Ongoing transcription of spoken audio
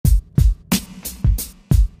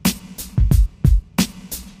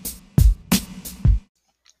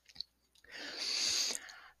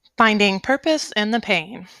Finding Purpose in the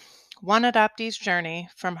Pain. One Adoptee's Journey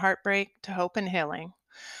from Heartbreak to Hope and Healing.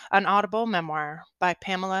 An Audible Memoir by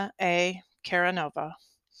Pamela Karanova.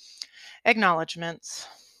 Acknowledgements.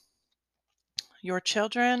 Your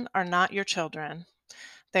children are not your children.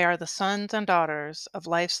 They are the sons and daughters of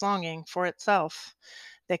life's longing for itself.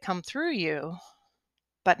 They come through you,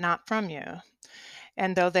 but not from you.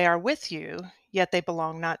 And though they are with you, yet they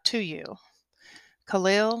belong not to you.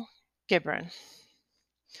 Khalil Gibran.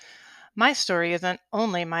 My story isn't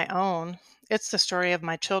only my own, it's the story of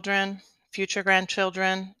my children, future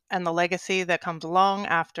grandchildren, and the legacy that comes long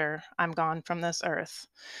after I'm gone from this earth.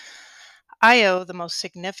 I owe the most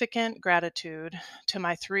significant gratitude to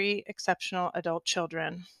my three exceptional adult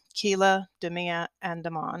children, Keela, Demia, and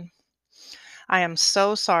Damon. I am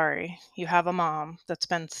so sorry you have a mom that's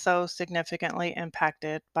been so significantly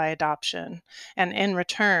impacted by adoption, and in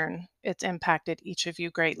return, it's impacted each of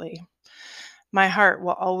you greatly. My heart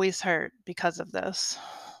will always hurt because of this.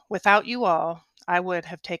 Without you all, I would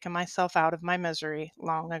have taken myself out of my misery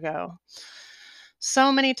long ago.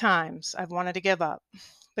 So many times I've wanted to give up,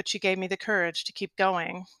 but you gave me the courage to keep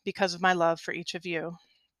going because of my love for each of you.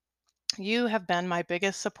 You have been my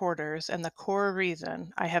biggest supporters and the core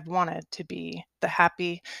reason I have wanted to be the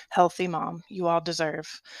happy, healthy mom you all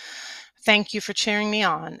deserve. Thank you for cheering me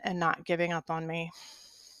on and not giving up on me.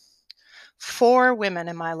 4 women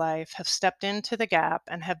in my life have stepped into the gap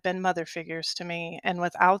and have been mother figures to me, and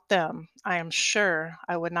without them, I am sure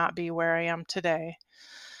I would not be where I am today.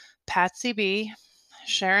 Patsy B.,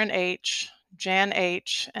 Sharon H., Jan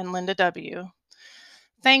H., and Linda W.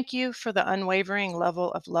 Thank you for the unwavering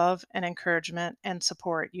level of love and encouragement and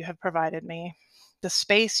support you have provided me. The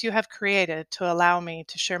space you have created to allow me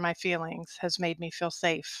to share my feelings has made me feel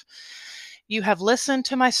safe. You have listened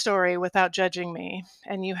to my story without judging me,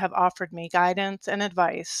 and you have offered me guidance and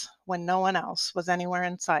advice when no one else was anywhere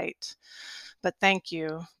in sight. But thank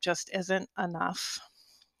you just isn't enough.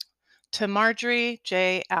 To Marjorie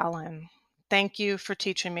J. Allen, thank you for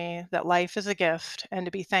teaching me that life is a gift and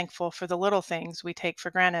to be thankful for the little things we take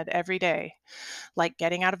for granted every day, like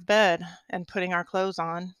getting out of bed and putting our clothes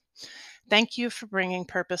on. Thank you for bringing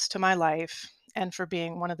purpose to my life and for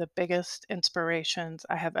being one of the biggest inspirations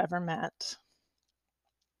I have ever met.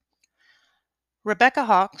 Rebecca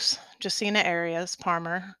Hawks, Jacina Arias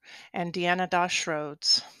Palmer, and Deanna Dosh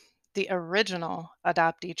Rhodes, the original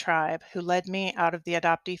adoptee tribe who led me out of the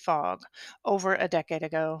adoptee fog over a decade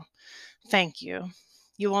ago. Thank you.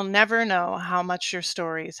 You will never know how much your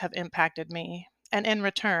stories have impacted me, and in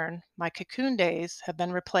return, my cocoon days have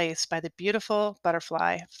been replaced by the beautiful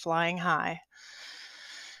butterfly flying high.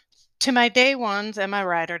 To my day ones and my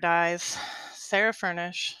ride or dies, Sarah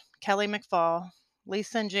Furnish, Kelly McFall,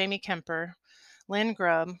 Lisa and Jamie Kemper, Lynn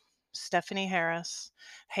Grubb, Stephanie Harris,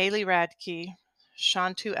 Haley Radke,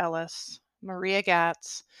 Shantu Ellis, Maria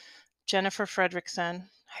Gatz, Jennifer Fredrickson,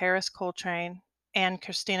 Harris Coltrane, and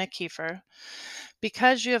Christina Kiefer.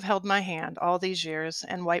 Because you have held my hand all these years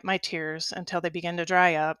and wiped my tears until they begin to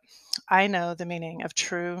dry up, I know the meaning of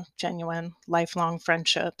true, genuine, lifelong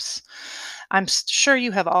friendships. I'm sure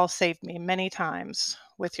you have all saved me many times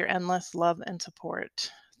with your endless love and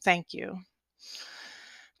support. Thank you.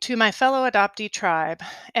 To my fellow adoptee tribe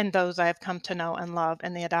and those I have come to know and love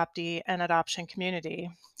in the adoptee and adoption community,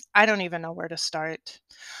 I don't even know where to start.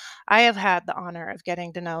 I have had the honor of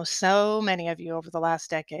getting to know so many of you over the last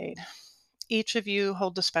decade. Each of you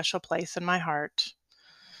holds a special place in my heart.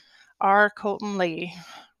 R. Colton Lee,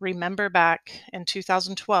 remember back in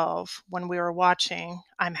 2012 when we were watching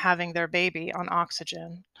I'm Having Their Baby on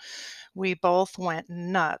Oxygen. We both went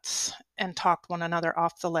nuts and talked one another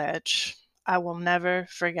off the ledge. I will never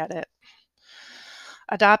forget it.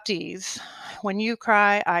 Adoptees, when you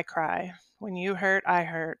cry, I cry. When you hurt, I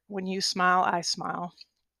hurt. When you smile, I smile.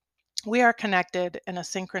 We are connected in a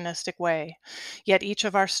synchronistic way, yet each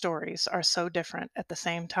of our stories are so different at the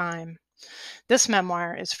same time. This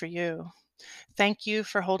memoir is for you. Thank you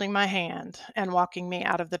for holding my hand and walking me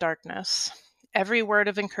out of the darkness. Every word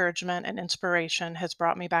of encouragement and inspiration has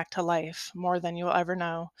brought me back to life more than you'll ever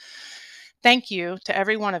know. Thank you to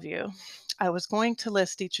every one of you. I was going to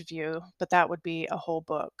list each of you, but that would be a whole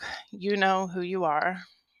book. You know who you are.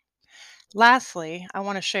 Lastly, I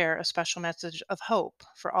want to share a special message of hope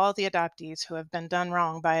for all the adoptees who have been done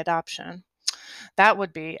wrong by adoption. That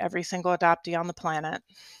would be every single adoptee on the planet.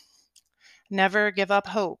 Never give up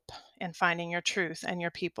hope in finding your truth and your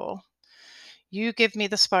people. You give me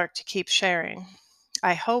the spark to keep sharing.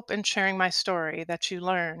 I hope in sharing my story that you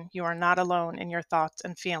learn you are not alone in your thoughts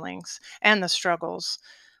and feelings and the struggles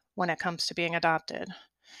when it comes to being adopted.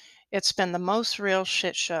 It's been the most real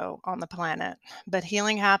shit show on the planet, but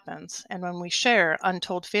healing happens, and when we share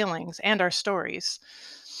untold feelings and our stories,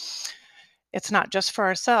 it's not just for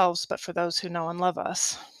ourselves, but for those who know and love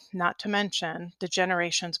us, not to mention the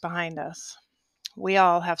generations behind us. We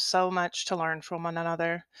all have so much to learn from one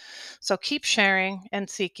another. So keep sharing and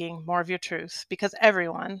seeking more of your truth, because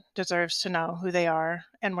everyone deserves to know who they are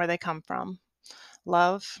and where they come from.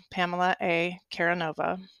 Love, Pamela A.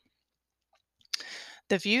 Karanova.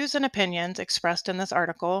 The views and opinions expressed in this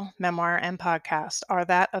article, memoir, and podcast are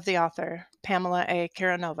that of the author, Pamela A.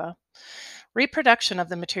 Karanova. Reproduction of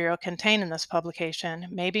the material contained in this publication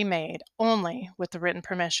may be made only with the written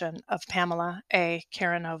permission of Pamela A.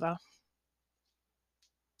 Karanova.